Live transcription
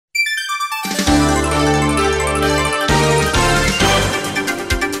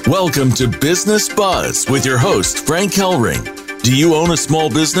Welcome to Business Buzz with your host, Frank Hellring. Do you own a small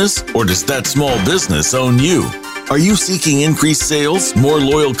business, or does that small business own you? Are you seeking increased sales, more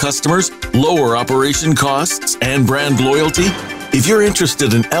loyal customers, lower operation costs, and brand loyalty? If you're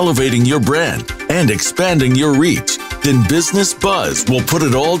interested in elevating your brand and expanding your reach, then Business Buzz will put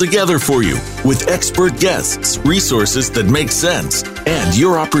it all together for you with expert guests, resources that make sense, and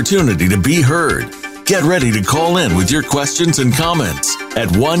your opportunity to be heard. Get ready to call in with your questions and comments at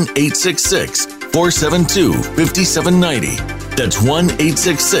 1-866-472-5790. That's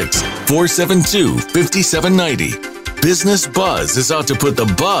 1-866-472-5790. Business Buzz is out to put the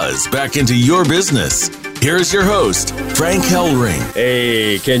buzz back into your business. Here's your host, Frank Hellring.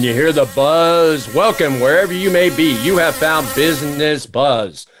 Hey, can you hear the buzz? Welcome wherever you may be. You have found Business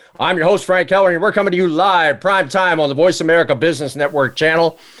Buzz. I'm your host, Frank Hellring, and we're coming to you live, prime time on the Voice America Business Network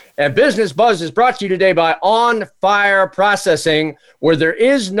channel. And Business Buzz is brought to you today by On Fire Processing, where there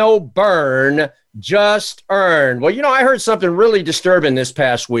is no burn, just earn. Well, you know, I heard something really disturbing this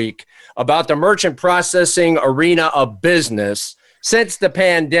past week about the merchant processing arena of business since the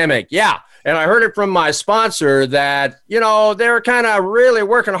pandemic. Yeah. And I heard it from my sponsor that, you know, they're kind of really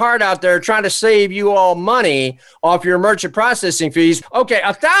working hard out there trying to save you all money off your merchant processing fees. Okay,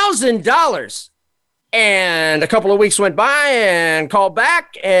 $1,000. And a couple of weeks went by and called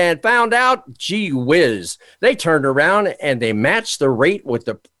back and found out, gee whiz, they turned around and they matched the rate with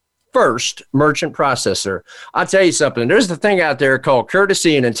the first merchant processor. I'll tell you something. There's the thing out there called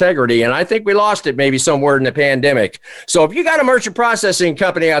courtesy and integrity, and I think we lost it maybe somewhere in the pandemic. So if you got a merchant processing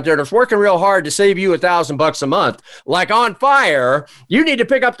company out there that's working real hard to save you $1,000 a month, like On Fire, you need to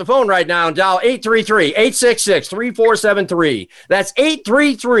pick up the phone right now and dial 833-866-3473. That's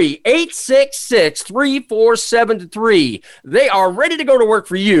 833-866-3473. They are ready to go to work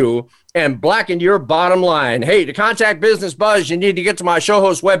for you and blacken your bottom line. Hey, to contact Business Buzz, you need to get to my show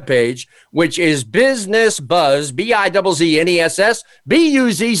host webpage, which is Business Buzz, BIZZNESS,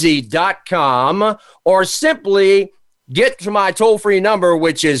 BUZZ.com, or simply get to my toll-free number,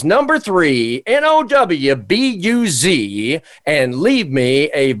 which is number 3, NOWBUZ, and leave me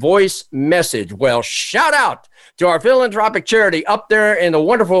a voice message. Well, shout out to our philanthropic charity up there in the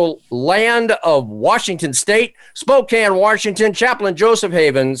wonderful land of Washington State, Spokane, Washington, Chaplain Joseph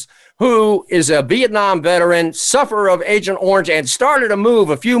Havens, who is a Vietnam veteran, sufferer of Agent Orange, and started a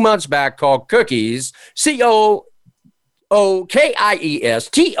move a few months back called Cookies,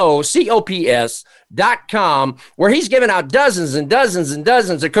 COOKIESTOCOPS.com, where he's giving out dozens and dozens and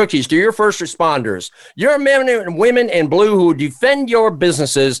dozens of cookies to your first responders, your men and women in blue who defend your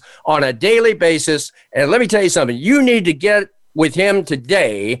businesses on a daily basis. And let me tell you something, you need to get with him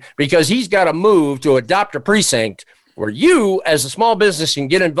today because he's got a move to adopt a precinct where you as a small business can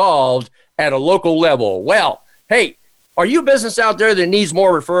get involved at a local level. Well, hey, are you a business out there that needs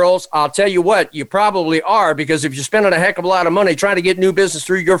more referrals? I'll tell you what, you probably are, because if you're spending a heck of a lot of money trying to get new business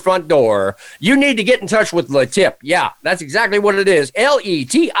through your front door, you need to get in touch with LeTip. Yeah, that's exactly what it is.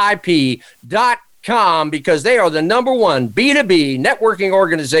 LETIP.com, because they are the number one B2B networking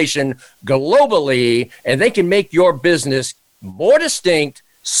organization globally, and they can make your business more distinct,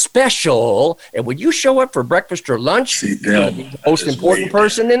 special, and when you show up for breakfast or lunch, you're the most important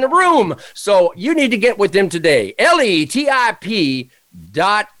person in the room. So you need to get with them today. LETIP.com.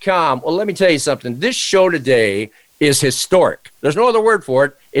 Well, let me tell you something. This show today is historic. There's no other word for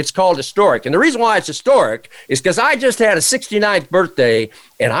it. It's called historic. And the reason why it's historic is because I just had a 69th birthday,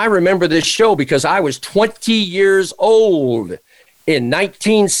 and I remember this show because I was 20 years old in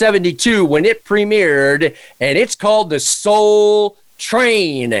 1972 when it premiered, and it's called the Soul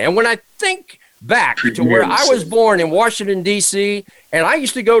Train. And when I think back to where I was born in Washington, D.C., and I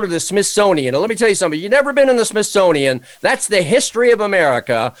used to go to the Smithsonian. And let me tell you something. You've never been in the Smithsonian. That's the history of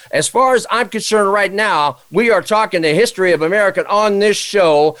America. As far as I'm concerned right now, we are talking the history of America on this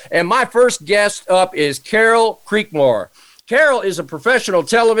show. And my first guest up is Carol Creekmore. Carol is a professional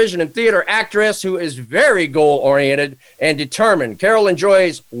television and theater actress who is very goal-oriented and determined. Carol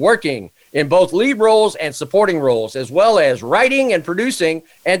enjoys working in both lead roles and supporting roles, as well as writing and producing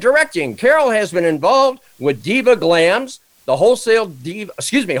and directing. Carol has been involved with Diva Glams, the Wholesome Diva,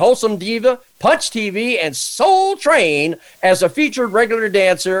 Punch TV, and Soul Train as a featured regular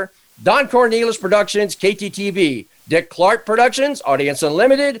dancer, Don Cornelius Productions, KTTV, Dick Clark Productions, Audience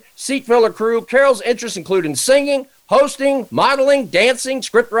Unlimited, Seat Filler Crew. Carol's interests include in singing, hosting, modeling, dancing,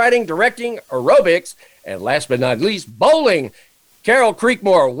 script writing, directing, aerobics, and last but not least, bowling. Carol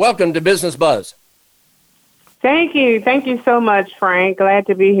Creekmore, welcome to Business Buzz. Thank you. Thank you so much, Frank. Glad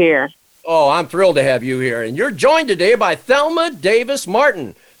to be here. Oh, I'm thrilled to have you here. And you're joined today by Thelma Davis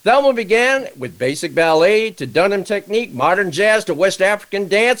Martin. Thelma began with basic ballet to Dunham technique, modern jazz to West African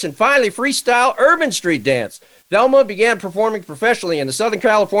dance, and finally freestyle urban street dance. Thelma began performing professionally in the Southern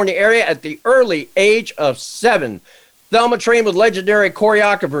California area at the early age of 7. Thelma trained with legendary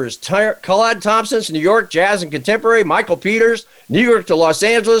choreographers Claude Thompson's New York Jazz and Contemporary, Michael Peters, New York to Los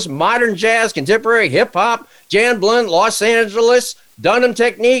Angeles, Modern Jazz, Contemporary, Hip Hop, Jan Blunt, Los Angeles, Dunham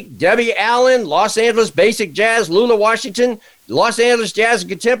Technique, Debbie Allen, Los Angeles Basic Jazz, Lula Washington, Los Angeles Jazz and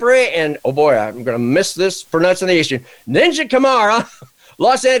Contemporary, and, oh boy, I'm going to miss this pronunciation, Ninja Kamara,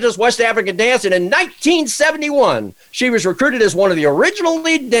 Los Angeles West African Dance, and in 1971, she was recruited as one of the original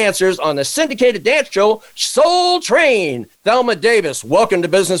lead dancers on the syndicated dance show Soul Train. Thelma Davis, welcome to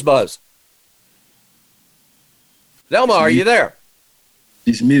BizZne BuzZ. Thelma, are you there?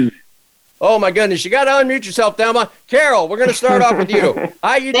 She's muted. Oh, my goodness. You got to unmute yourself, Thelma. Carol, we're going to start off with you.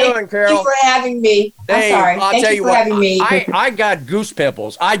 How you doing, Carol? Thank you for having me. I'm sorry. Thank you for having me. I got goose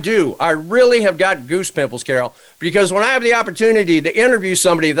pimples. I do. I really have got goose pimples, Carol, because when I have the opportunity to interview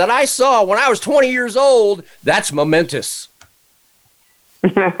somebody that I saw when I was 20 years old, that's momentous.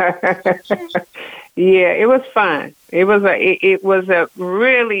 Yeah, it was fun. It was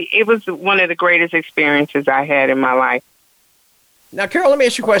one of the greatest experiences I had in my life. Now, Carol, let me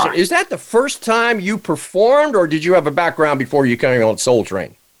ask you a question. Is that the first time you performed, or did you have a background before you came on Soul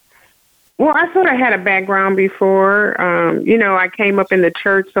Train? Well, I sort of had a background before. I came up in the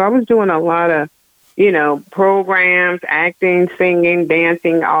church, so I was doing a lot of, programs, acting, singing,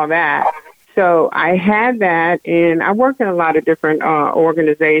 dancing, all that. So I had that, and I worked in a lot of different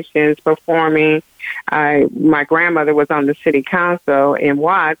organizations performing. My grandmother was on the city council in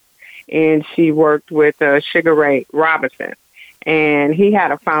Watts, and she worked with Sugar Ray Robinson. And he had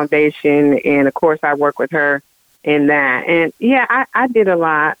a foundation, and, of course, I worked with her in that. And, yeah, I did a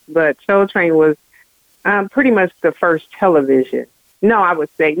lot, but Soul Train was pretty much the first television. No, I would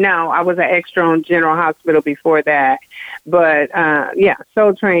say, no, I was an extra on General Hospital before that. But,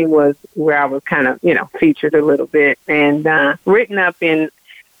 Soul Train was where I was kind of, featured a little bit and written up in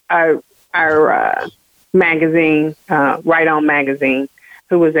our magazine, Right On Magazine,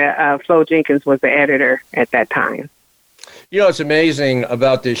 who was Flo Jenkins was the editor at that time. It's amazing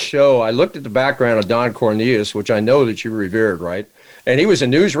about this show. I looked at the background of Don Cornelius, which I know that you revered, right? And he was a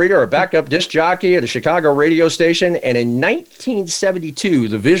newsreader, a backup disc jockey at a Chicago radio station. And in 1972,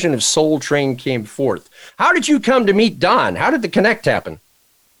 the vision of Soul Train came forth. How did you come to meet Don? How did the connect happen?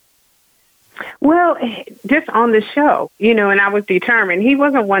 Well, just on the show, and I was determined. He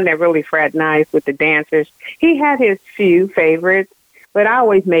wasn't one that really fraternized with the dancers. He had his few favorites, but I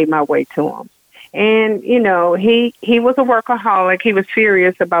always made my way to him. And, he was a workaholic. He was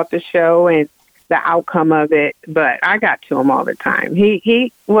serious about the show and the outcome of it. But I got to him all the time.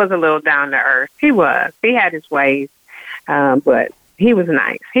 He was a little down to earth. He was. He had his ways. But he was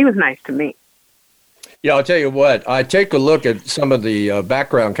nice. He was nice to me. Yeah, I'll tell you what. I take a look at some of the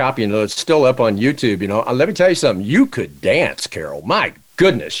background copy, it's still up on YouTube. Let me tell you something. You could dance, Carol. My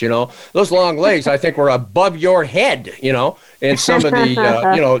goodness, those long legs, I think, were above your head, and some of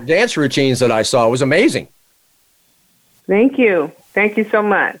the, dance routines that I saw was amazing. Thank you. Thank you so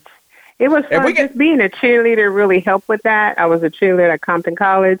much. It was fun. Just being a cheerleader really helped with that. I was a cheerleader at Compton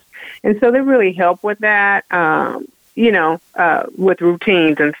College, and so they really helped with that, with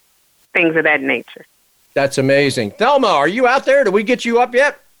routines and things of that nature. That's amazing. Thelma, are you out there? Did we get you up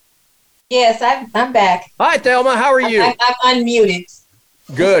yet? Yes, I'm back. Hi, Thelma. How are you? I'm unmuted.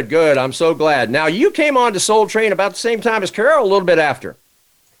 Good. I'm so glad. Now, you came on to Soul Train about the same time as Carol, a little bit after.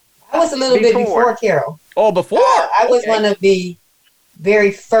 I was a little bit before Carol. Oh, before? I was one of the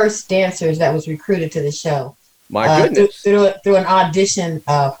very first dancers that was recruited to the show. My goodness. Through an audition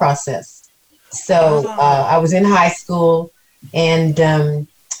process. So I was in high school, and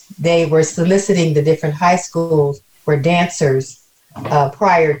they were soliciting the different high schools for dancers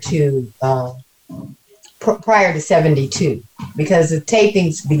prior to 72, because the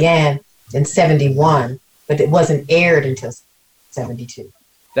tapings began in 71, but it wasn't aired until 72.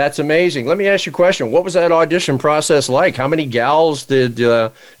 That's amazing. Let me ask you a question. What was that audition process like? How many gals did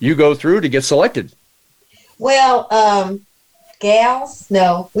you go through to get selected? Well, gals?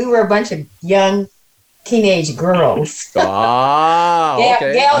 No, we were a bunch of young teenage girls.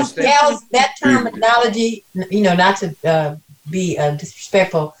 Okay. Gals, that terminology, not to be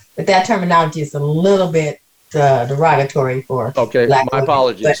disrespectful, but that terminology is a little bit derogatory for Black my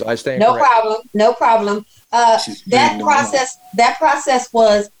apologies. I stand corrected. No problem. That process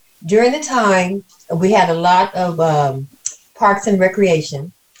was during the time we had a lot of parks and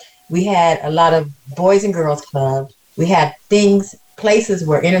recreation. We had a lot of boys and girls clubs. We had places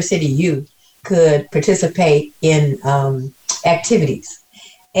where inner city youth could participate in activities.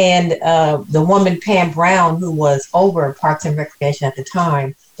 And the woman, Pam Brown, who was over Parks and Recreation at the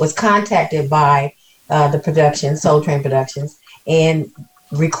time, was contacted by the production, Soul Train Productions, and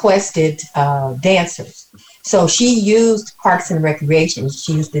requested dancers. So she used Parks and Recreation.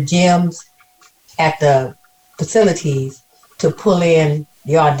 She used the gyms at the facilities to pull in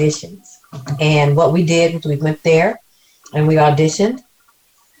the auditions. And what we did was we went there and we auditioned,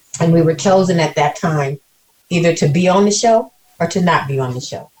 and we were chosen at that time either to be on the show or to not be on the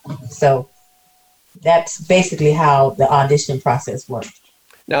show. So that's basically how the audition process worked.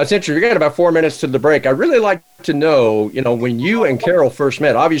 Now, it's interesting. We got about 4 minutes to the break. I'd really like to know, when you and Carol first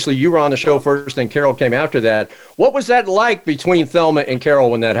met, obviously you were on the show first, and Carol came after that. What was that like between Thelma and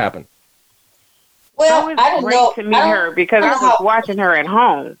Carol when that happened? Well, it was great to meet her because I was watching her at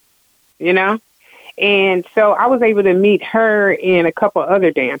home, and so I was able to meet her and a couple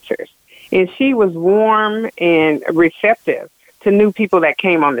other dancers, and she was warm and receptive to new people that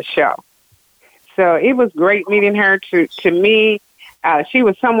came on the show. So it was great meeting her. To me, she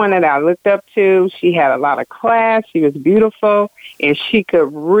was someone that I looked up to. She had a lot of class. She was beautiful, and she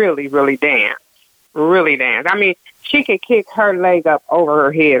could really, really dance. Really dance. I mean, she could kick her leg up over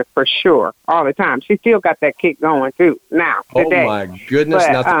her head for sure all the time. She still got that kick going too now, today. Oh, my goodness.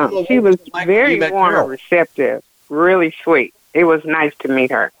 But, she was very warm and receptive, really sweet. It was nice to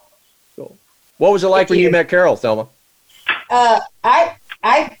meet her. Cool. What was it like when you met Carol, Thelma? I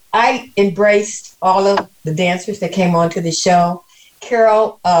embraced all of the dancers that came onto the show.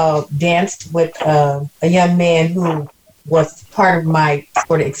 Carol danced with a young man who was part of my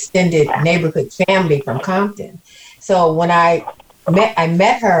sort of extended neighborhood family from Compton. So when I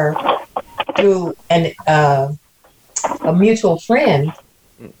met her through a mutual friend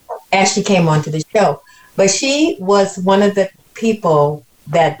as she came onto the show. But she was one of the people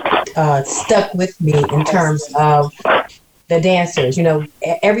that stuck with me in terms of the dancers.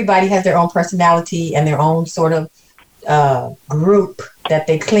 Everybody has their own personality and their own sort of group that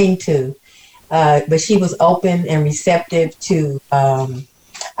they cling to. But she was open and receptive to,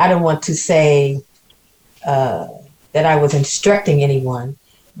 I don't want to say that I was instructing anyone,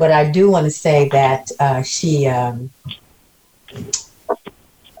 but I do want to say that she,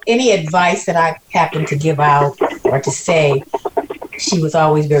 any advice that I happened to give out or to say, she was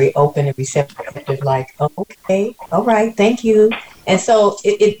always very open and receptive, like, oh, okay, all right, thank you. And so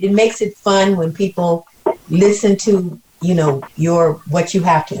it makes it fun when people listen to, what you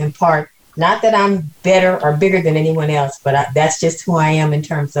have to impart. Not that I'm better or bigger than anyone else, but that's just who I am in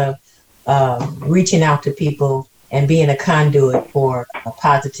terms of reaching out to people and being a conduit for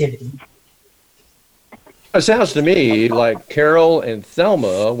positivity. It sounds to me like Carol and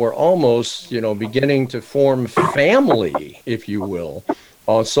Thelma were almost, beginning to form family, if you will,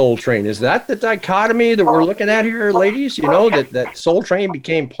 on Soul Train. Is that the dichotomy that we're looking at here, ladies? That Soul Train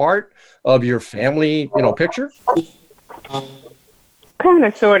became part of your family, picture? Kind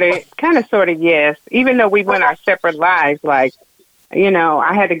of, sort of, yes. Even though we went our separate lives, I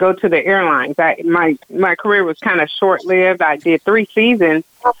had to go to the airlines. My career was kind of short-lived. I did 3 seasons,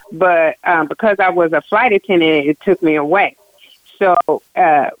 but because I was a flight attendant, it took me away. So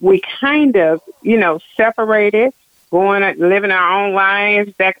we kind of, separated, living our own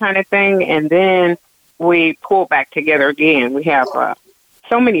lives, that kind of thing, and then we pulled back together again. We have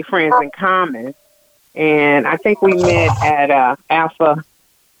so many friends in common. And I think we met at Alpha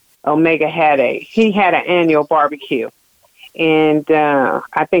Omega he had an annual barbecue. And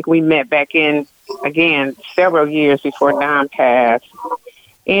I think we met back in, again, several years before Don passed,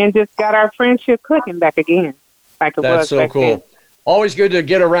 and just got our friendship cooking back again. Like it That's was so cool. then. Always good to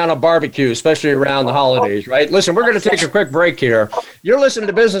get around a barbecue, especially around the holidays, right? Listen, we're going to take a quick break here. You're listening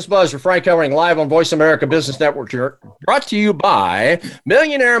to Business Buzz with Frank Kellering live on Voice America Business Network, brought to you by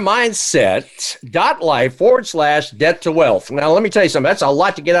MillionaireMindset.life/debt to wealth. Now, let me tell you something. That's a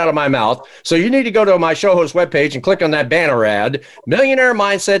lot to get out of my mouth. So you need to go to my show host webpage and click on that banner ad,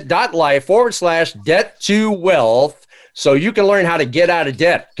 MillionaireMindset.life/debt to wealth. So you can learn how to get out of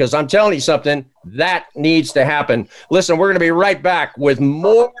debt, because I'm telling you something, that needs to happen. Listen, we're going to be right back with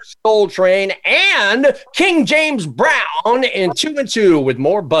more Soul Train and King James Brown in 2 and 2 with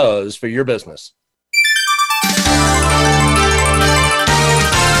more buzz for your business.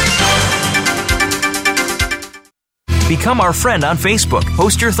 Become our friend on Facebook.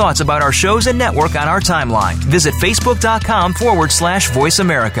 Post your thoughts about our shows and network on our timeline. Visit Facebook.com/Voice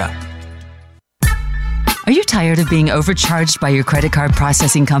America. Are you tired of being overcharged by your credit card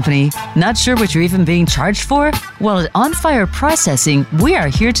processing company? Not sure what you're even being charged for? Well, at On Fire Processing, we are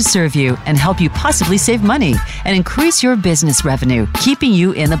here to serve you and help you possibly save money and increase your business revenue, keeping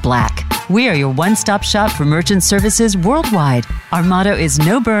you in the black. We are your one-stop shop for merchant services worldwide. Our motto is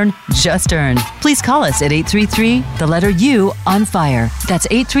no burn, just earn. Please call us at 833, the letter U, on fire. That's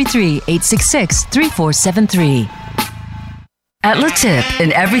 833-866-3473. At Le Tip,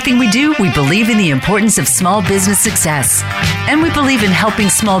 in everything we do, we believe in the importance of small business success. And we believe in helping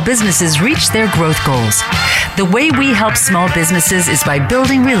small businesses reach their growth goals. The way we help small businesses is by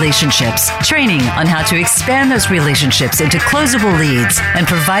building relationships, training on how to expand those relationships into closable leads, and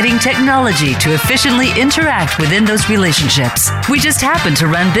providing technology to efficiently interact within those relationships. We just happen to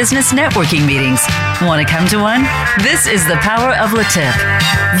run business networking meetings. Want to come to one? This is the power of Le Tip.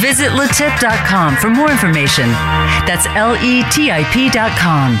 Visit letip.com for more information. That's letip.com.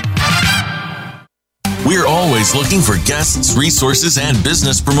 We're always looking for guests, resources, and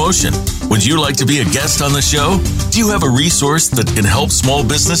business promotion. Would you like to be a guest on the show? Do you have a resource that can help small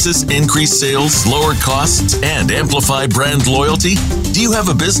businesses increase sales, lower costs, and amplify brand loyalty? Do you have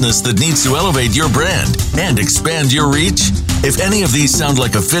a business that needs to elevate your brand and expand your reach? If any of these sound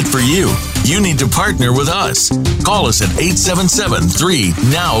like a fit for you, you need to partner with us. Call us at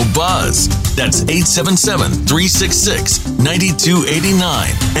 877-3-NOW-BUZZ. That's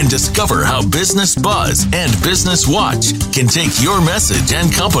 877-366-9289 and discover how Business Buzz and Business Watch can take your message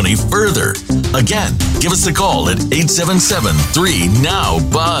and company further. Again, give us a call at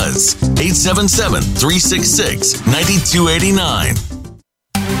 877-3-NOW-BUZZ. 877-366-9289.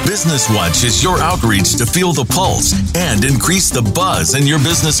 Business Watch is your outreach to feel the pulse and increase the buzz in your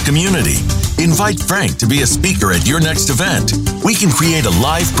business community. Invite Frank to be a speaker at your next event. We can create a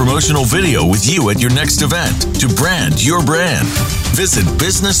live promotional video with you at your next event to brand your brand. Visit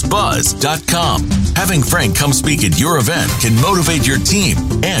BizZneBuzz.com. Having Frank come speak at your event can motivate your team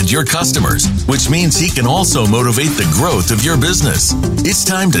and your customers, which means he can also motivate the growth of your business. It's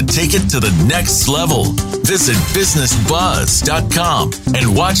time to take it to the next level. Visit BizZneBuzz.com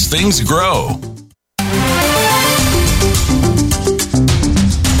and watch things grow.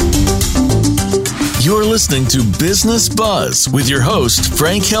 You're listening to Business Buzz with your host,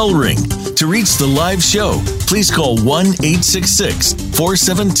 Frank Hellring. To reach the live show, please call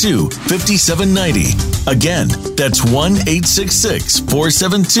 1-866-472-5790. Again, that's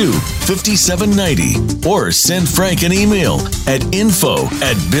 1-866-472-5790. Or send Frank an email at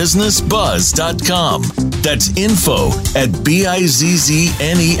info@businessbuzz.com. That's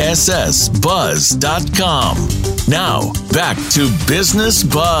info@BIZZNESS buzz.com. Now, back to Business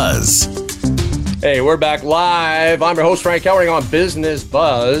Buzz. Hey, we're back live. I'm your host, Frank Hellring, on Business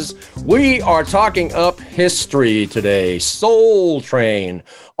Buzz. We are talking up history today. Soul Train,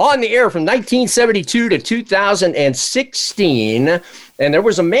 on the air from 1972 to 2016. And there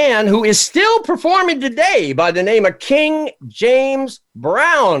was a man who is still performing today by the name of King James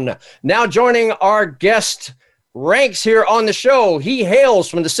Brown. Now joining our guest ranks here on the show. He hails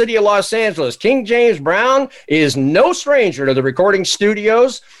from the city of Los Angeles. King James Brown is no stranger to the recording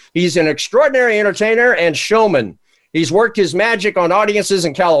studios. He's an extraordinary entertainer and showman. He's worked his magic on audiences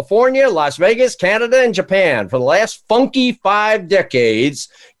in California, Las Vegas, Canada, and Japan. For the last funky 5 decades,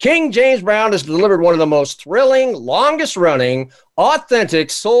 King James Brown has delivered one of the most thrilling, longest-running, authentic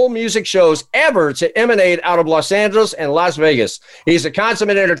soul music shows ever to emanate out of Los Angeles and Las Vegas. He's a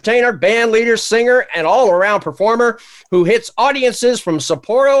consummate entertainer, band leader, singer, and all-around performer who hits audiences from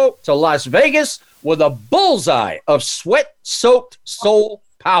Sapporo to Las Vegas with a bullseye of sweat-soaked soul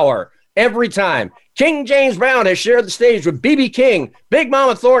power every time. King James Brown has shared the stage with B.B. King, Big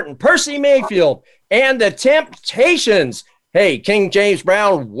Mama Thornton, Percy Mayfield, and the Temptations. Hey, King James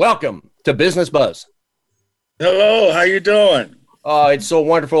Brown, welcome to Business Buzz. Hello, how you doing? Oh, it's so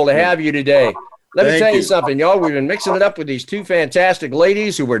wonderful to have you today. Let me tell you something, y'all. We've been mixing it up with these 2 fantastic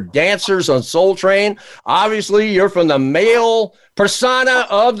ladies who were dancers on Soul Train. Obviously, you're from the male persona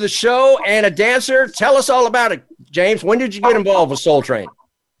of the show and a dancer. Tell us all about it, James. When did you get involved with Soul Train?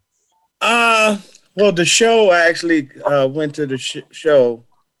 Well, the show actually went to the show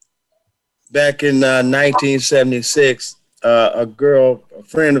back in 1976. A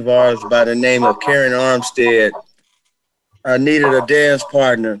friend of ours by the name of Karen Armstead, needed a dance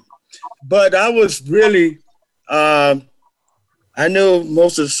partner. But I was really, I knew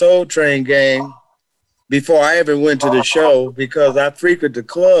most of the Soul Train gang before I ever went to the show because I frequented the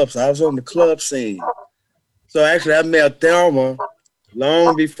clubs. I was on the club scene. So actually I met Thelma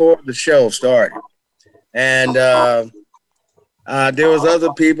long before the show started. And there was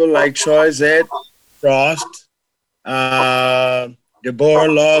other people like Troy Z, Frost, Deborah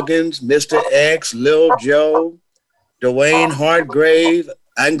Loggins, Mr. X, Lil Joe, Dwayne Hartgrave.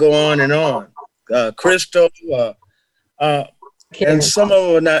 I can go on and on. Crystal, and some of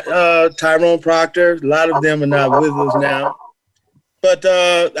them are not. Tyrone Proctor, a lot of them are not with us now. But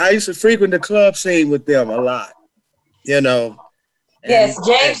I used to frequent the club scene with them a lot, you know. Yes,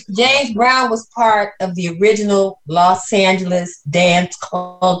 James Brown was part of the original Los Angeles dance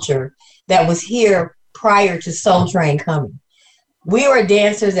culture that was here prior to Soul Train coming. We were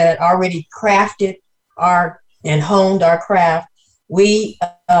dancers that had already crafted and honed our craft. We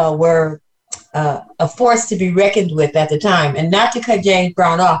were a force to be reckoned with at the time. And not to cut James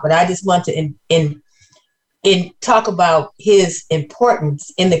Brown off, but I just want to talk about his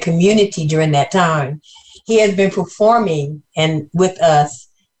importance in the community during that time. He has been performing and with us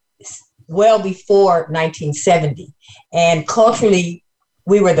well before 1970. And culturally,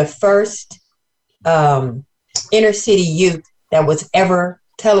 we were the first inner city youth that was ever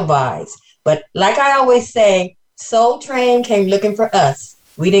televised. But like I always say, Soul Train came looking for us.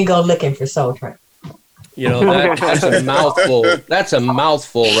 We didn't go looking for Soul Train. You know, that's a mouthful. That's a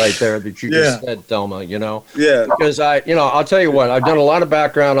mouthful right there that you just said, Thelma, you know? Yeah. Because I'll tell you what, I've done a lot of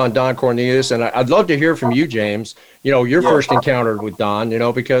background on Don Cornelius, and I'd love to hear from you, James, you know, your first encounter with Don, you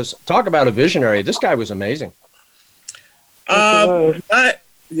know, because talk about a visionary. This guy was amazing. My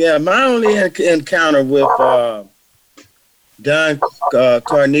only encounter with Don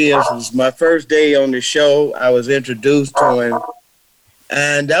Cornelius was my first day on the show. I was introduced to him,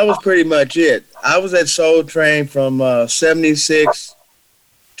 and that was pretty much it. I was at Soul Train from 76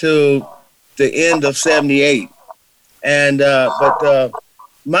 to the end of 78. And but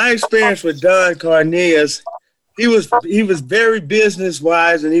my experience with Don Cornelius, he was very business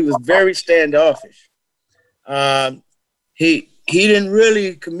wise, and he was very standoffish. He didn't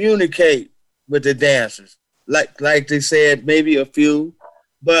really communicate with the dancers, like they said, maybe a few,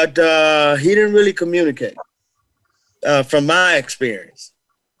 but he didn't really communicate from my experience.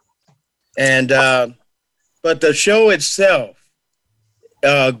 And but the show itself,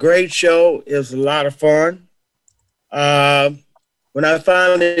 great show. It was a lot of fun. When I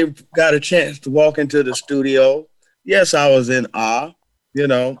finally got a chance to walk into the studio, yes, I was in awe, you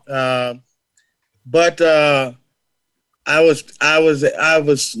know. But my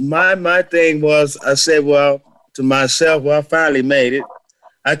thing was, I said, well, to myself, well, I finally made it.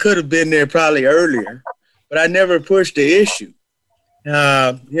 I could have been there probably earlier, but I never pushed the issue.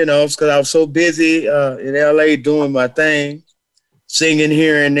 You know, it's because I was so busy in LA doing my thing, singing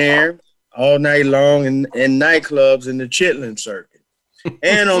here and there all night long in nightclubs in the Chitlin circuit,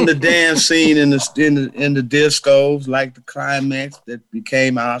 and on the dance scene in the discos like the Climax that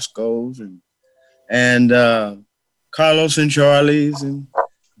became Oscos and Carlos and Charlie's and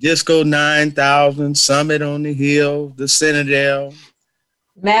Disco 9000, Summit on the Hill, the Citadel.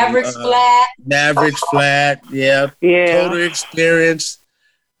 Mavericks Flat, yeah. Total Experience,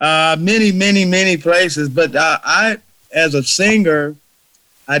 many places. But I, as a singer,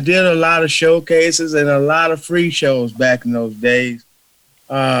 I did a lot of showcases and a lot of free shows back in those days,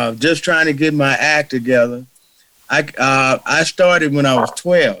 just trying to get my act together. I started when I was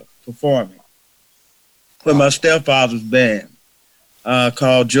 12 performing with my stepfather's band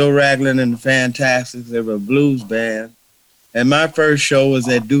called Joe Ragland and the Fantastics. They were a blues band. And my first show was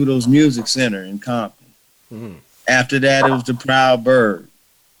at Doodle's Music Center in Compton. Mm-hmm. After that, it was the Proud Bird.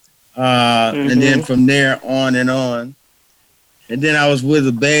 And then from there on and on. And then I was with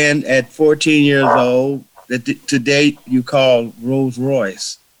a band at 14 years old that to date you call Rolls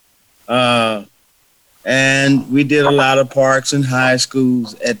Royce. And we did a lot of parks and high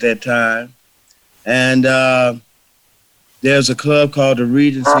schools at that time. And there's a club called the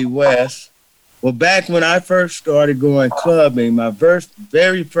Regency West. Well, back when I first started going clubbing, my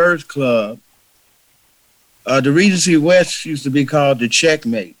very first club, the Regency West used to be called the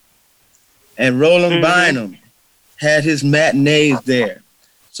Checkmate. And Roland Bynum had his matinees there.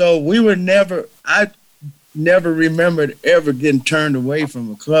 So I never remembered ever getting turned away from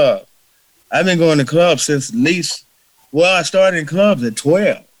a club. I've been going to clubs since I started in clubs at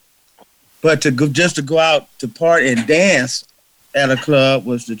 12. But just to go out to party and dance at a club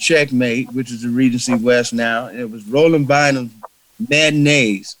was the Checkmate, which is the Regency West now. And it was Roland Bynum's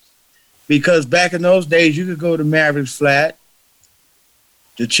matinees. Because back in those days, you could go to Mavericks Flat,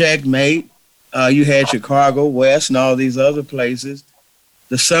 the Checkmate. You had Chicago West and all these other places.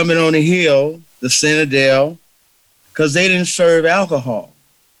 The Summit on the Hill, the Citadel, because they didn't serve alcohol.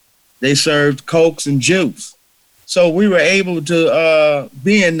 They served Cokes and juice. So we were able to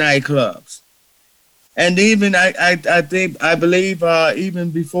be in nightclubs. And even I believe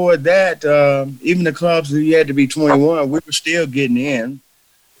even before that, even the clubs that you had to be 21, we were still getting in.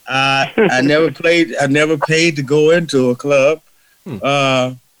 I never paid to go into a club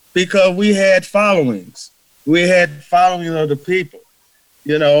because we had followings. We had following of the people,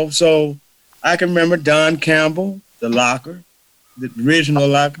 you know. So I can remember Don Campbell, the locker, the original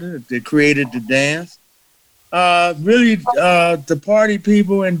locker that created the dance. Really, the party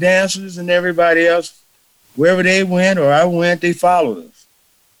people and dancers and everybody else, wherever they went or I went, they followed us.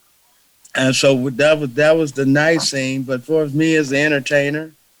 And so that was the nice thing. But for me as an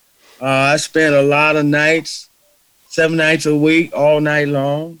entertainer, I spent a lot of nights, 7 nights a week, all night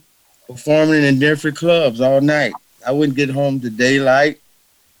long, performing in different clubs all night. I wouldn't get home to daylight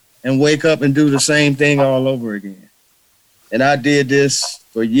and wake up and do the same thing all over again. And I did this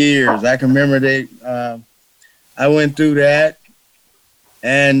for years. I can remember I went through that.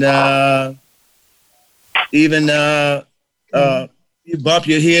 And even you bump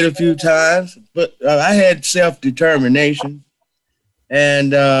your head a few times, but I had self-determination,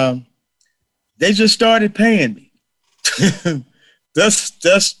 and they just started paying me.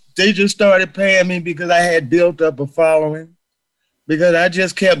 They just started paying me because I had built up a following, because I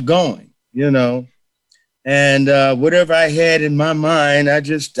just kept going, you know, and whatever I had in my mind, I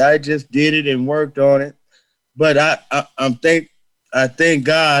just did it and worked on it. But I thank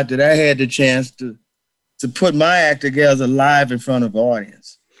God that I had the chance to put my act together live in front of an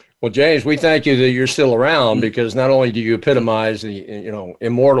audience. Well, James, we thank you that you're still around, because not only do you epitomize the, you know,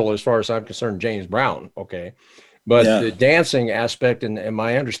 immortal, as far as I'm concerned, James Brown, okay, but the dancing aspect, and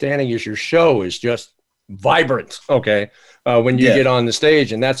my understanding is your show is just vibrant, okay, when you get on the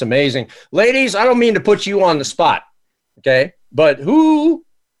stage, and that's amazing. Ladies, I don't mean to put you on the spot, okay, but who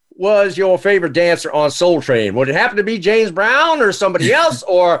was your favorite dancer on Soul Train? Would it happen to be James Brown or somebody else,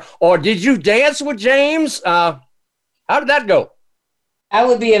 or did you dance with James? How did that go? I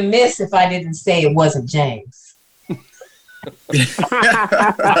would be amiss if I didn't say it wasn't James.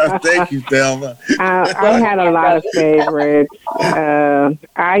 Thank you, Thelma. I had a lot of favorites.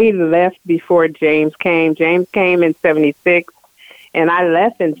 I left before James came. James came in 76, and I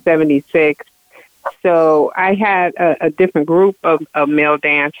left in 76. So I had a different group of male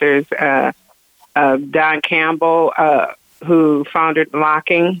dancers. Don Campbell, who founded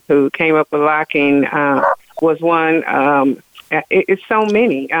locking, who came up with locking, was one. It's so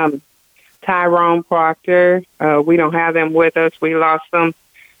many. Tyrone Proctor, we don't have them with us. We lost them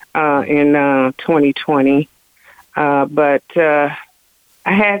in 2020. But I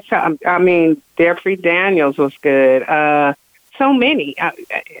had some, Jeffrey Daniels was good. So many.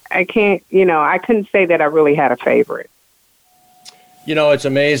 I can't, I couldn't say that I really had a favorite. You know, it's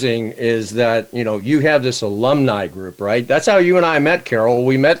amazing is that, you have this alumni group, right? That's how you and I met, Carol.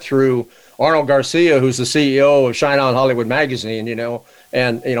 We met through Arnold Garcia, who's the CEO of Shine On Hollywood Magazine,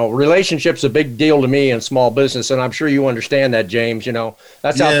 and, relationship's a big deal to me in small business. And I'm sure you understand that, James,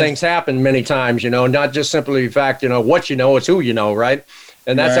 that's how things happen many times, not just simply the fact, what it's who you know, right?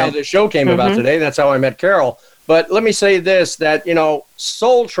 And that's how this show came about today. That's how I met Carol. But let me say this, that,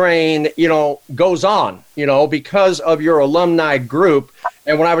 Soul Train, goes on, because of your alumni group.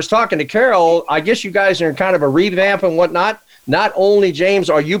 And when I was talking to Carol, I guess you guys are in kind of a revamp and whatnot. Not only,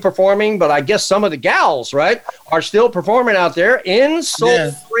 James, are you performing, but I guess some of the gals, right, are still performing out there in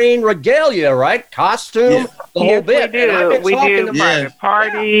Soul Train regalia, right? Costume, the whole bit. We do private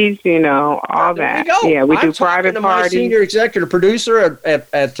parties, all that. Yeah, we do private parties. My senior executive producer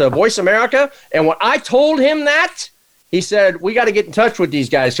at Voice America, and when I told him that, he said, we got to get in touch with these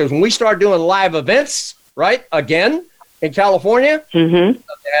guys, because when we start doing live events, right, again, in California, they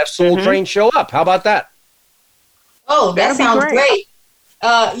have Soul Train show up. How about that? Oh, that sounds great.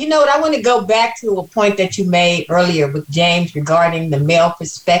 You know what? I want to go back to a point that you made earlier with James regarding the male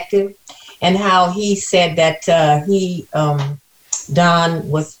perspective, and how he said that Don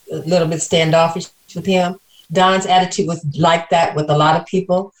was a little bit standoffish with him. Don's attitude was like that with a lot of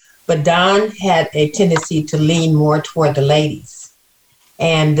people, but Don had a tendency to lean more toward the ladies.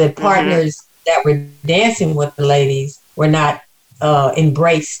 And the partners that were dancing with the ladies were not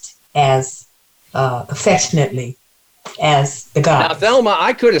embraced as affectionately as the guys. Now, Thelma,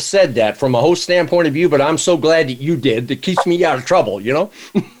 I could have said that from a host standpoint of view, but I'm so glad that you did. That keeps me out of trouble, Well,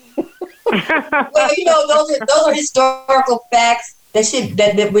 those are historical facts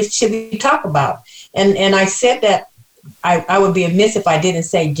that we should talk about. And I said that I would be amiss if I didn't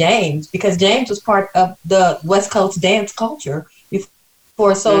say James, because James was part of the West Coast dance culture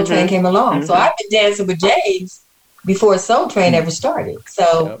before Soul Train came along. So I've been dancing with James before Soul Train ever started.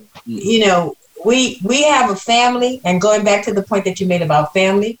 So, we have a family, and going back to the point that you made about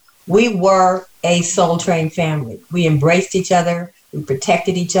family, we were a Soul Train family. We embraced each other. We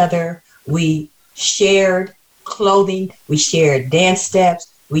protected each other. We shared clothing. We shared dance steps.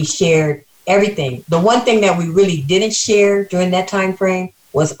 We shared everything. The one thing that we really didn't share during that time frame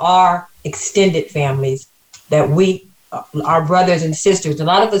was our extended families, that our brothers and sisters. A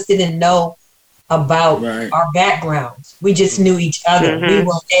lot of us didn't know about our backgrounds. We just knew each other. Mm-hmm. We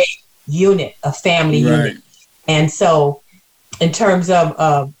were a unit, a family unit. And so in terms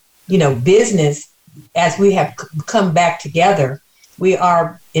of, business, as we have come back together, we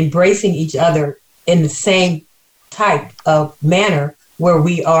are embracing each other in the same type of manner where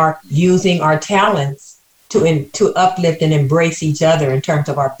we are using our talents to uplift and embrace each other in terms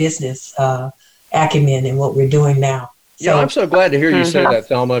of our business acumen and what we're doing now. So, I'm so glad to hear you say that,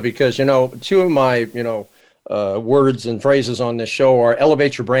 Thelma, because, two of my, words and phrases on this show are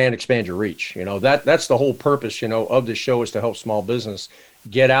elevate your brand, expand your reach. That's the whole purpose, of this show, is to help small business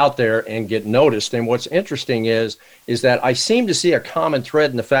get out there and get noticed. And what's interesting is that I seem to see a common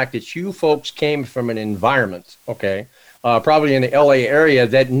thread in the fact that you folks came from an environment, probably in the LA area,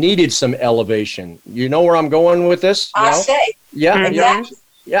 that needed some elevation. You know where I'm going with this? I say. Yeah, exactly.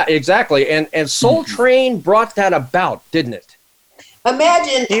 Yeah, exactly. And Soul Train brought that about, didn't it?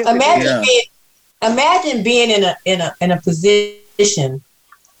 Imagine being in a position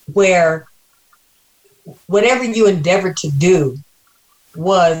where whatever you endeavored to do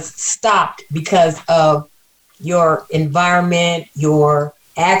was stopped because of your environment, your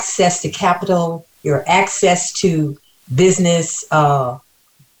access to capital, your access to business. What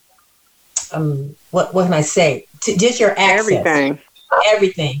can I say? Just your access.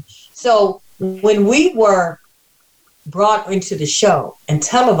 Everything. So when we were brought into the show and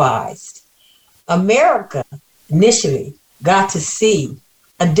televised, America initially got to see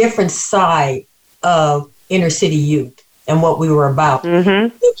a different side of inner city youth and what we were about.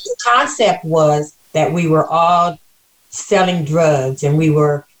 Mm-hmm. The concept was that we were all selling drugs and we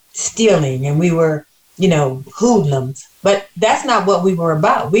were stealing and we were, hoodlums. But that's not what we were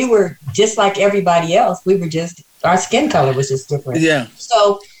about. We were just like everybody else. We were just, our skin color was just different. Yeah.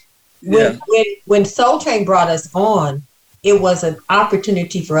 So when Soul Train brought us on, it was an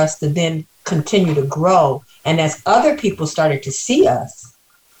opportunity for us to then continue to grow. And as other people started to see us,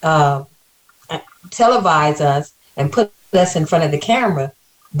 televise us, and put us in front of the camera,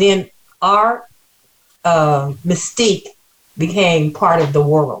 then our mystique became part of the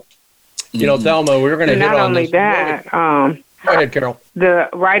world. Thelma, we're going to hit on this. Not only that, go ahead, Carol. The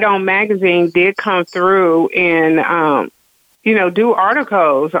Right On magazine did come through and, do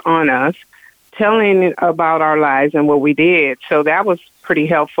articles on us, telling about our lives and what we did. So that was pretty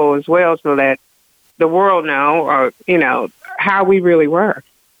helpful as well, so that the world know, how we really were.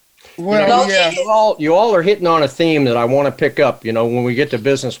 Well, you all are hitting on a theme that I want to pick up, when we get to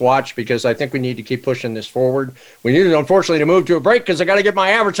Business Watch, because I think we need to keep pushing this forward. We need, unfortunately, to move to a break because I got to get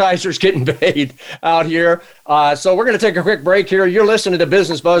my advertisers getting paid out here. So we're going to take a quick break here. You're listening to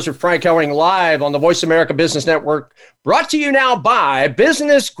Business Buzz with Frank Hellring live on the Voice America Business Network, brought to you now by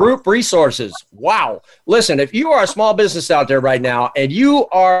Business Group Resources. Wow. Listen, if you are a small business out there right now and you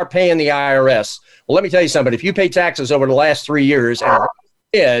are paying the IRS, well, let me tell you something. If you pay taxes over the last 3 years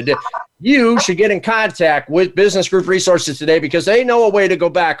and you should get in contact with Business Group Resources today, because they know a way to go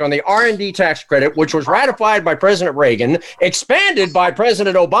back on the R&D tax credit, which was ratified by President Reagan, expanded by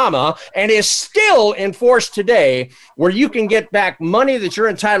President Obama, and is still in force today, where you can get back money that you're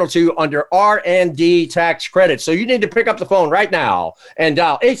entitled to under R&D tax credit. So you need to pick up the phone right now and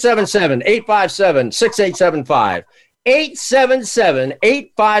dial 877-857-6875.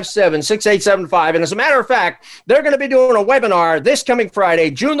 877-857-6875. And as a matter of fact, they're going to be doing a webinar this coming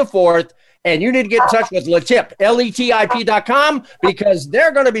Friday, June the 4th. And you need to get in touch with Letip, LETIP.com, because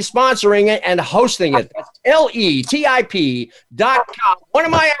they're going to be sponsoring it and hosting it. That's LETIP.com. One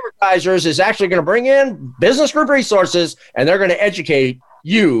of my advertisers is actually going to bring in Business Group Resources, and they're going to educate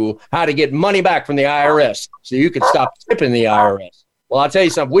you how to get money back from the IRS so you can stop tipping the IRS. Well, I'll tell you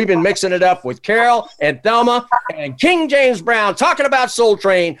something. We've been mixing it up with Carol and Thelma and King James Brown talking about Soul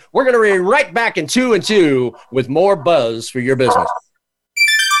Train. We're going to be right back in 2 and 2 with more buzz for your business.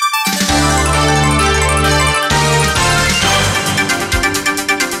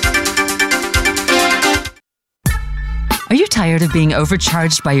 Are you tired of being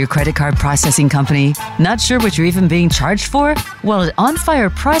overcharged by your credit card processing company? Not sure what you're even being charged for? Well, at On Fire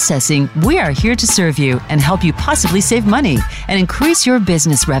Processing, we are here to serve you and help you possibly save money and increase your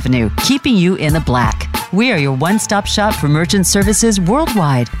business revenue, keeping you in the black. We are your one-stop shop for merchant services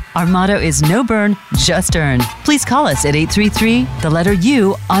worldwide. Our motto is no burn, just earn. Please call us at 833, the letter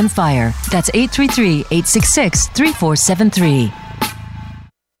U, on fire. That's 833-866-3473.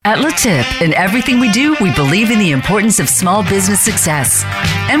 At LaTip, in everything we do, we believe in the importance of small business success.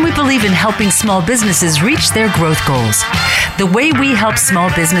 And we believe in helping small businesses reach their growth goals. The way we help small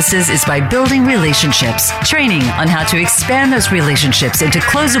businesses is by building relationships, training on how to expand those relationships into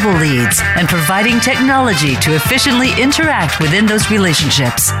closable leads, and providing technology to efficiently interact within those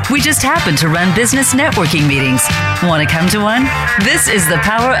relationships. We just happen to run business networking meetings. Want to come to one? This is the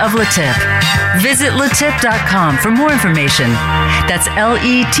power of LaTip. Visit latip.com for more information. That's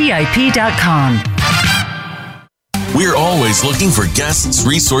LETIP.com. We're always looking for guests,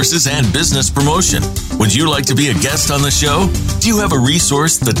 resources, and business promotion. Would you like to be a guest on the show? Do you have a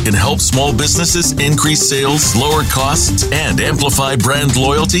resource that can help small businesses increase sales, lower costs, and amplify brand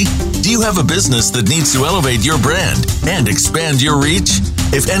loyalty? Do you have a business that needs to elevate your brand and expand your reach?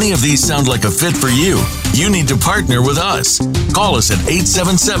 If any of these sound like a fit for you, you need to partner with us. Call us at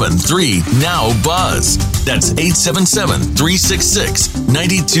 877-3-NOW-BUZZ. That's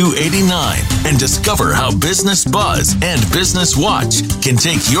 877-366-9289 and discover how Business Buzz and Business Watch can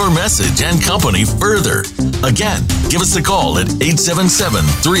take your message and company further. Again, give us a call at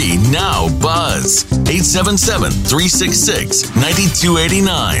 877-3-NOW-BUZZ.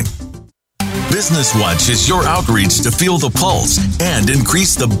 877-366-9289. Business Watch is your outreach to feel the pulse and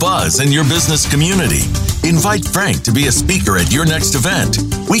increase the buzz in your business community. Invite Frank to be a speaker at your next event.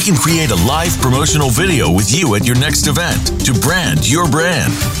 We can create a live promotional video with you at your next event to brand your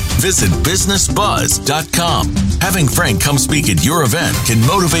brand. Visit BizNessBuzz.com. Having Frank come speak at your event can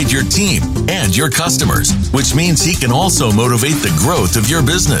motivate your team and your customers, which means he can also motivate the growth of your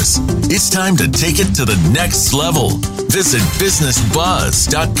business. It's time to take it to the next level. Visit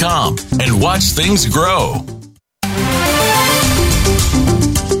BizNessBuzz.com and watch things grow.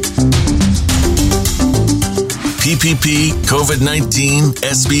 PPP, COVID-19,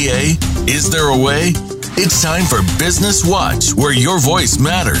 SBA, is there a way? It's time for Business Watch, where your voice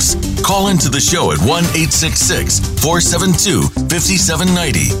matters. Call into the show at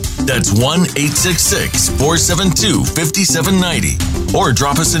 1-866-472-5790. That's 1-866-472-5790. Or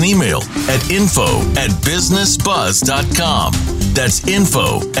drop us an email at info@businessbuzz.com. That's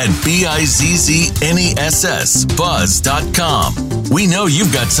info@BIZZNESS-buzz.com. We know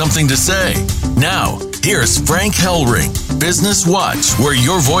you've got something to say. Now, here's Frank Hellring, Business Watch, where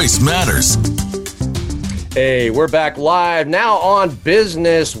your voice matters. Hey, we're back live now on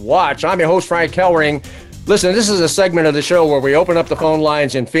Business Watch. I'm your host, Frank Hellring. Listen, this is a segment of the show where we open up the phone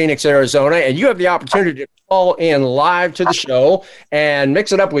lines in Phoenix, Arizona, and you have the opportunity to call in live to the show and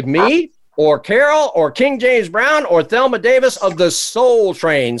mix it up with me or Carol or King James Brown or Thelma Davis of the Soul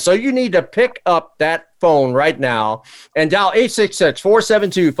Train. So you need to pick up that phone right now and dial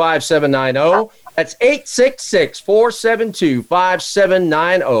 866-472-5790. That's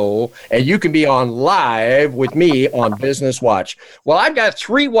 866-472-5790, and you can be on live with me on Business Watch. Well, I've got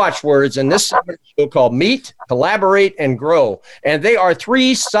 3 watchwords in this show called Meet, Collaborate, and Grow, and they are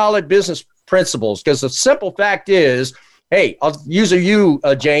 3 solid business principles, because the simple fact is, hey, I'll use you,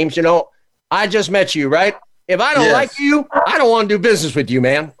 James, I just met you, right? If I don't like you, I don't want to do business with you,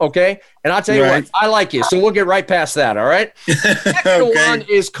 man. Okay. And I'll tell you what, I like you. So we'll get right past that. All right. Second one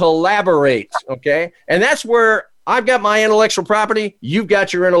is collaborate. Okay. And that's where I've got my intellectual property. You've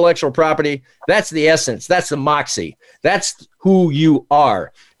got your intellectual property. That's the essence. That's the moxie. That's who you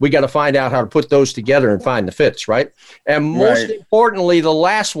are. We got to find out how to put those together and find the fits, right? And most importantly, the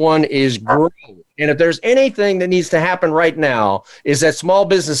last one is grow. And if there's anything that needs to happen right now, is that small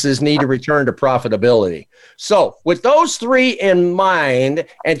businesses need to return to profitability. So with those 3 in mind,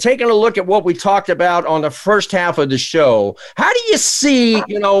 and taking a look at what we talked about on the first half of the show, how do you see,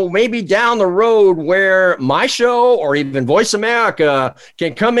 maybe down the road where my show or even Voice America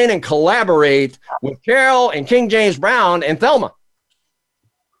can come in and collaborate with Carol and King James Brown and Thelma?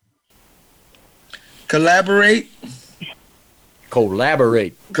 Collaborate. How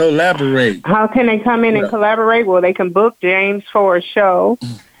can they come in and collaborate? Well, they can book James for a show,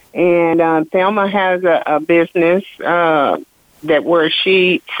 and Thelma has a business that where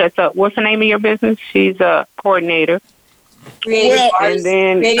she sets up. What's the name of your business? She's a coordinator. Creative artist.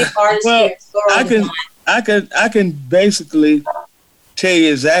 I can basically tell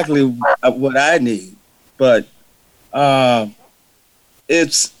you exactly what I need, but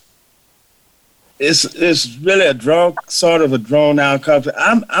it's really a sort of a drawn out concept.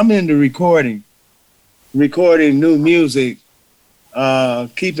 I'm into recording new music,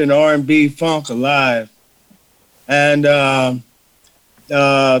 keeping R&B funk alive, and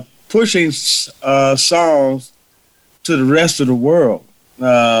pushing songs to the rest of the world,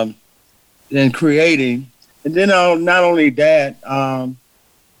 and creating. And then not only that, I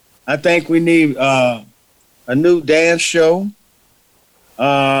think we need a new dance show.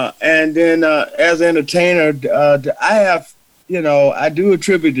 And then as an entertainer, I have, I do a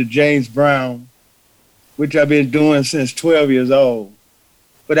tribute to James Brown, which I've been doing since 12 years old.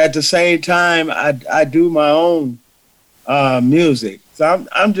 But at the same time, I do my own music. So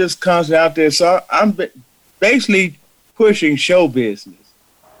I'm just constantly out there. So I'm basically pushing show business,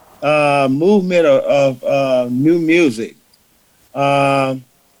 movement of new music, the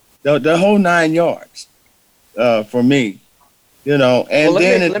whole 9 yards for me, and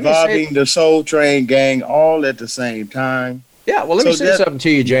then involving the Soul Train gang all at the same time. Yeah, well, let me say something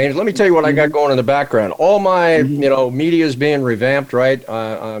to you, James. Let me tell you what I got going in the background. All my, media is being revamped, right?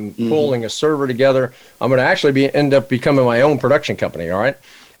 I'm pulling a server together. I'm going to actually end up becoming my own production company, all right?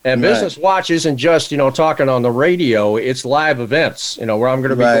 And Business Watch isn't just, talking on the radio. It's live events, where I'm going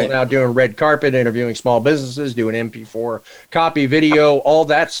to be going out doing red carpet, interviewing small businesses, doing MP4 copy video, all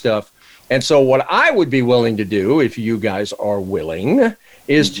that stuff. And so what I would be willing to do, if you guys are willing,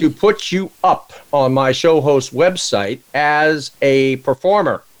 is to put you up on my show host website as a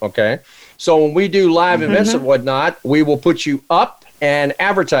performer, okay? So when we do live events and whatnot, we will put you up and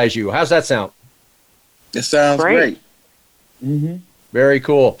advertise you. How's that sound? It sounds great. Very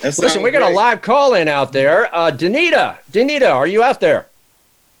cool. Listen, we got a live call-in out there. Danita, are you out there?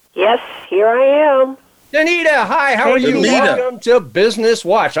 Yes, here I am. Danita, hi, how are you? Welcome to Business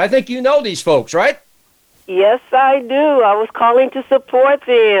Watch. I think you know these folks, right? Yes, I do. I was calling to support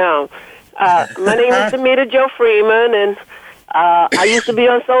them. My name is Danita Jo Freeman, and I used to be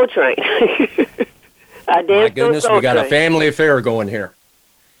on Soul Train. I danced My goodness, on Soul we got Train. a family affair going here.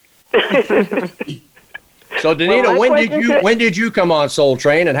 So, Danita, when did you come on Soul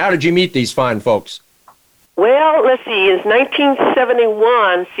Train, and how did you meet these fine folks? Well, let's see. It's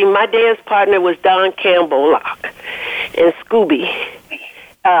 1971. See, my dance partner was Don Campbell and Scooby-Doo,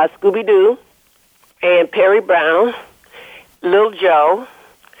 and Perry Brown, Lil Joe.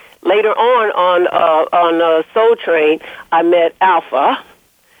 Later on Soul Train, I met Alpha,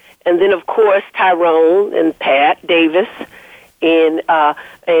 and then of course Tyrone and Pat Davis, and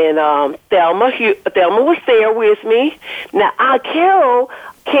Thelma. Thelma was there with me. Now, Carol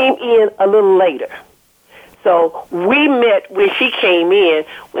came in a little later. So we met when she came in,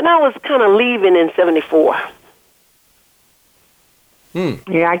 when I was kind of leaving in 74.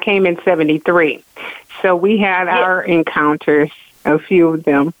 Yeah, I came in 73. So we had our encounters, a few of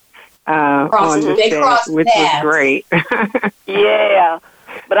them, on the set, which was great. Yeah.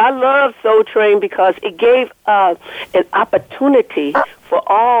 But I love Soul Train because it gave an opportunity for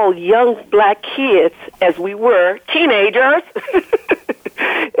all young black kids, as we were teenagers,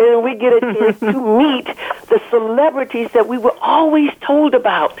 and we get a chance to meet the celebrities that we were always told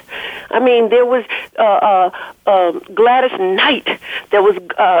about. I mean, there was Gladys Knight. There was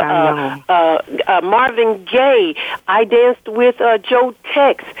Marvin Gaye. I danced with Joe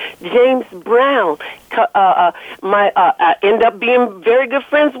Tex, James Brown. I ended up being very good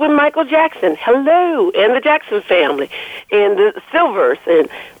friends with Michael Jackson. Hello, and the Jackson family, and the Silvers. And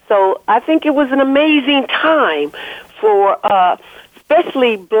so I think it was an amazing time for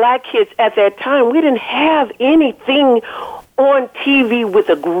especially black kids at that time. We didn't have anything on TV with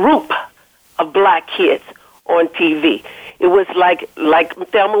a group of black kids on TV. It was like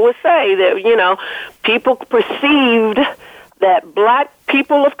Thelma would say, that, people perceived that black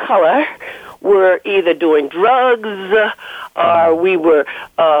people of color were either doing drugs or we were,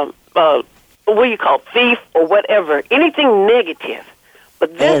 what do you call, thief or whatever, anything negative.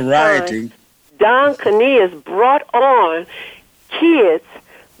 But this time, Don Cornelius brought on kids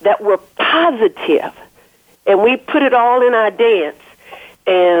that were positive, and we put it all in our dance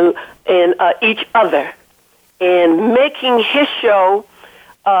and each other, and making his show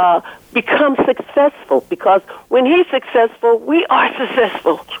become successful, because when he's successful, we are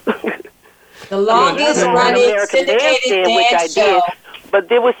successful. The longest running syndicated dance show. But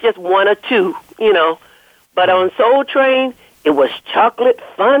there was just one or two, But on Soul Train, it was Chocolate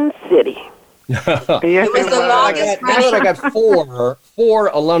Fun City. It was the longest running. Now that I got four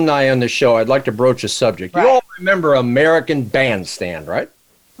alumni on the show, I'd like to broach a subject. You all remember American Bandstand, right?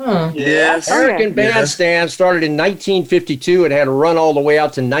 Yes. American Bandstand started in 1952. It had a run all the way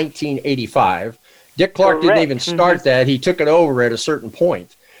out to 1985. Dick Clark didn't even start that. He took it over at a certain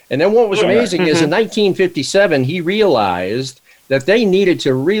point. And then what was amazing is in 1957, he realized that they needed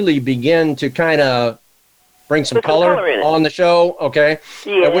to really begin to kind of bring some color on the show, okay?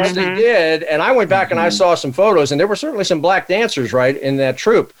 Yeah. Which they did, and I went back and I saw some photos, and there were certainly some black dancers, right, in that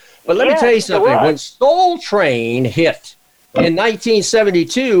troupe. But let me tell you something. When Soul Train hit in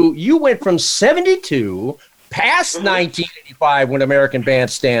 1972, you went from 72 past 1985 when American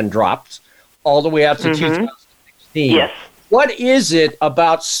Bandstand dropped, all the way out to 2016. Yes. What is it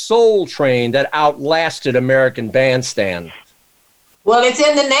about Soul Train that outlasted American Bandstand? Well, it's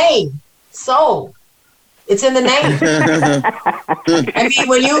in the name, soul. It's in the name. I mean,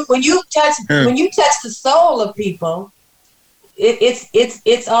 when you touch the soul of people,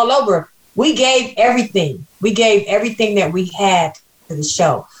 it's all over. We gave everything. We gave everything that we had to the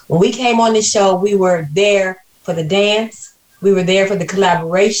show. When we came on the show, we were there for the dance. We were there for the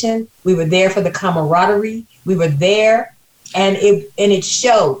collaboration. We were there for the camaraderie. We were there, and it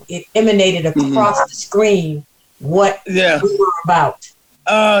showed. It emanated across the screen what we were about.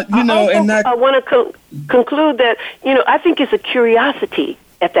 I want to conclude that, I think it's a curiosity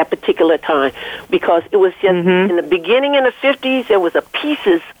at that particular time, because it was just in the beginning in the 50s, there was a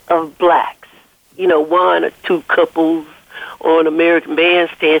pieces of blacks, one or two couples on American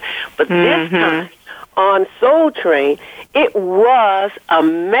Bandstand. But this time on Soul Train, it was a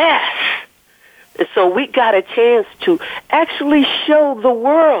mess. And so we got a chance to actually show the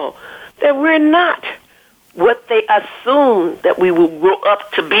world that we're not what they assumed that we would grow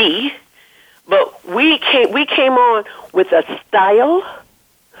up to be. But we came on with a style.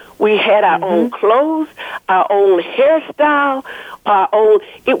 We had our own clothes, our own hairstyle,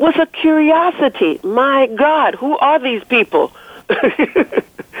 it was a curiosity. My God, who are these people? You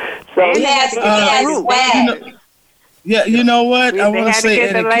know what? I want to say,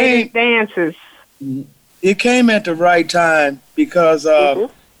 it came at the right time, because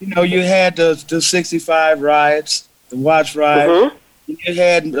you had the 65 riots, the Watch riots. You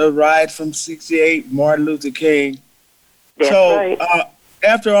had a riot from 68, Martin Luther King. That's right.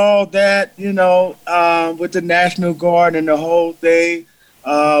 After all that, with the National Guard and the whole thing,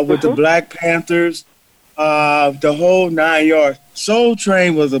 with the Black Panthers, the whole 9 yards, Soul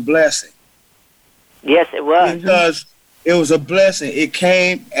Train was a blessing. Yes, it was. Because it was a blessing. It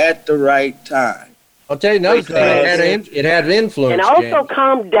came at the right time. I'll tell you another thing. It had influence. And also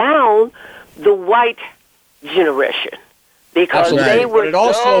calmed down the white generation, because they were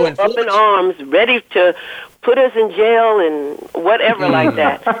so up in arms, ready to put us in jail and whatever like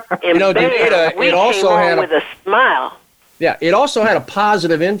that. And we came on with a smile. Yeah, it also had a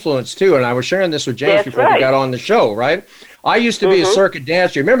positive influence, too. And I was sharing this with James before we got on the show, right? I used to be a circuit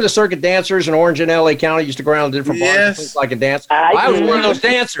dancer. Remember the circuit dancers in Orange and LA County used to go around to different bars and things like a dance? I was one of those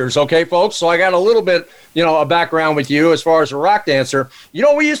dancers, okay, folks? So I got a little bit, a background with you as far as a rock dancer. You know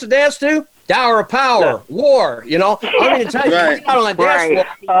what we used to dance to? Tower of Power, War, I mean, to tell you, we got on that dance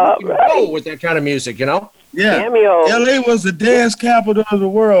floor, you can go with that kind of music, Yeah. Cameo. LA was the dance capital of the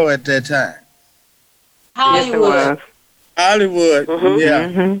world at that time. Hollywood.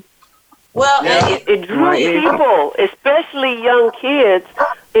 Yeah. Well, it drew people, especially young kids.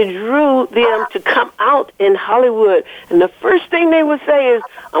 It drew them to come out in Hollywood. And the first thing they would say is,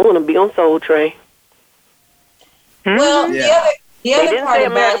 I want to be on Soul Train. Well, the other they didn't part say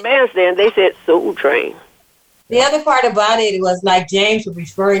about American Bandstand, they said Soul Train. The other part about it was, like James was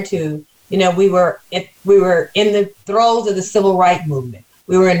referring to, we were in the throes of the civil rights movement.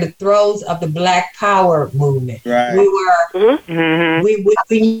 We were in the throes of the Black Power movement. Right. We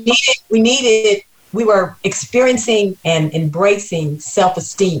were experiencing and embracing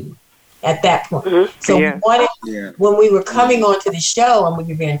self-esteem at that point. So we wanted, when we were coming onto the show and we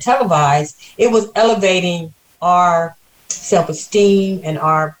were being televised, it was elevating our self-esteem and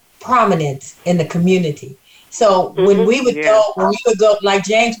our prominence in the community. So when we would go, like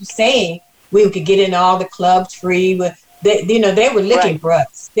James was saying, we could get in all the clubs free. They were looking for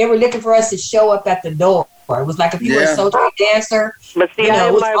us. They were looking for us to show up at the door. It was like if you were a Soul Train dancer, but see,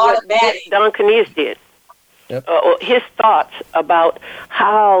 it was automatic. Don Cornelius did. His thoughts about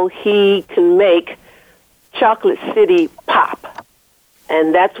how he can make Chocolate City pop.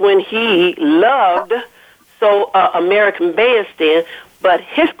 And that's when he loved American Bandstand. But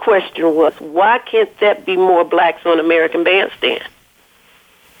his question was, why can't that be more blacks on American Bandstand?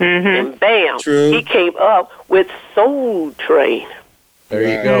 And bam, he came up with Soul Train. There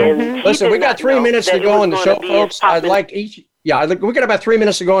you go. Listen, we got 3 minutes to go on the show, folks. I'd like we got about 3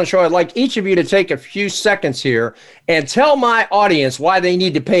 minutes to go on the show. I'd like each of you to take a few seconds here and tell my audience why they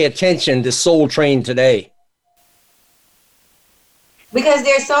need to pay attention to Soul Train today. Because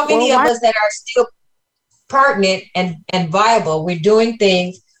there's so many of us that are still pertinent and viable. We're doing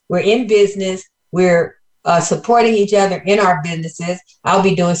things. We're in business. We're supporting each other in our businesses. I'll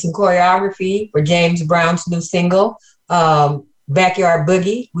be doing some choreography for James Brown's new single, Backyard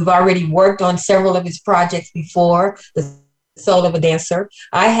Boogie. We've already worked on several of his projects before, The Soul of a Dancer.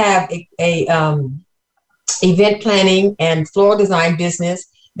 I have a event planning and floral design business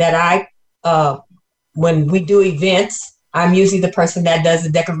that when we do events, I'm usually the person that does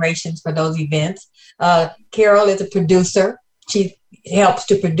the decorations for those events. Carol is a producer She helps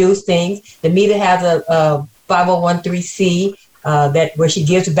to produce things. Demita has a 501(c)(3) where she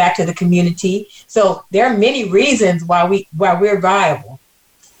gives back to the community. So there are many reasons why we're viable.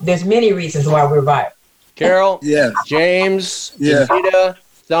 There's many reasons why we're viable. Carol, Yeah. James, Yeah. Demita,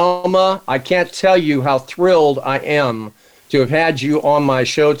 Thelma, I can't tell you how thrilled I am to have had you on my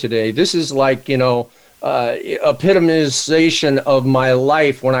show today. This is like, epitomization of my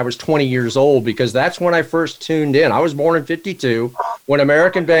life when I was 20 years old, because that's when I first tuned in. I was born in 52 when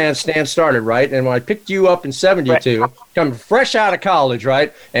American Bandstand started, right? And when I picked you up in 72, coming fresh out of college,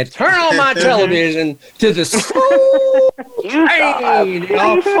 right? And turn on my television to the soul. Let me tell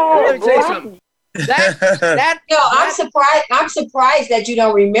you something. I'm surprised that you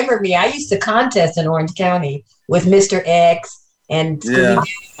don't remember me. I used to contest in Orange County with Mr. X and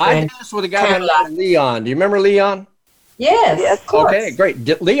Scooby-Doo. I did this with a guy named Leon. Do you remember Leon? Yes, of course. Okay,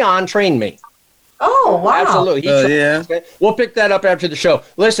 great. Leon trained me. Oh, wow. Absolutely. Yeah. Okay. We'll pick that up after the show.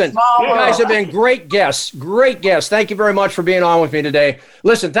 Listen, you guys have been great guests. Great guests. Thank you very much for being on with me today.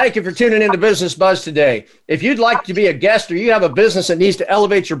 Listen, thank you for tuning into Business Buzz today. If you'd like to be a guest or you have a business that needs to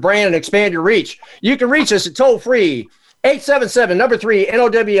elevate your brand and expand your reach, you can reach us at toll-free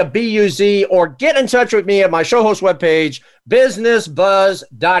 877-3-NOWBUZ, or get in touch with me at my show host webpage,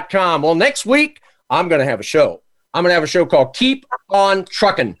 businessbuzz.com. Well, next week, I'm going to have a show. I'm going to have a show called Keep on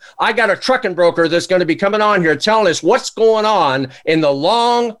Trucking. I got a trucking broker that's going to be coming on here telling us what's going on in the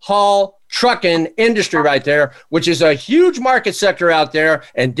long haul trucking industry right there, which is a huge market sector out there.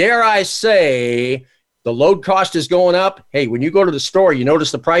 And dare I say, the load cost is going up. Hey, when you go to the store, you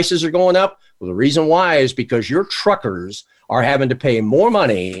notice the prices are going up. Well, the reason why is because your truckers are having to pay more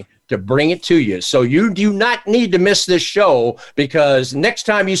money to bring it to you. So you do not need to miss this show, because next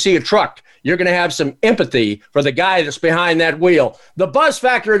time you see a truck, you're going to have some empathy for the guy that's behind that wheel. The buzz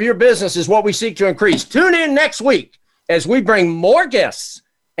factor of your business is what we seek to increase. Tune in next week as we bring more guests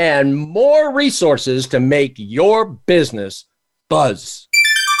and more resources to make your business buzz.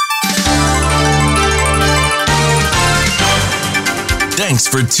 Thanks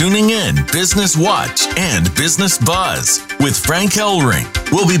for tuning in Business Watch and Business Buzz with Frank Hellring.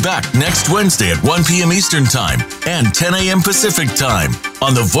 We'll be back next Wednesday at 1 p.m. Eastern Time and 10 a.m. Pacific Time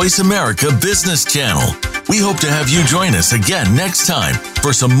on the Voice America Business Channel. We hope to have you join us again next time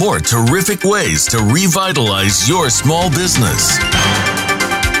for some more terrific ways to revitalize your small business.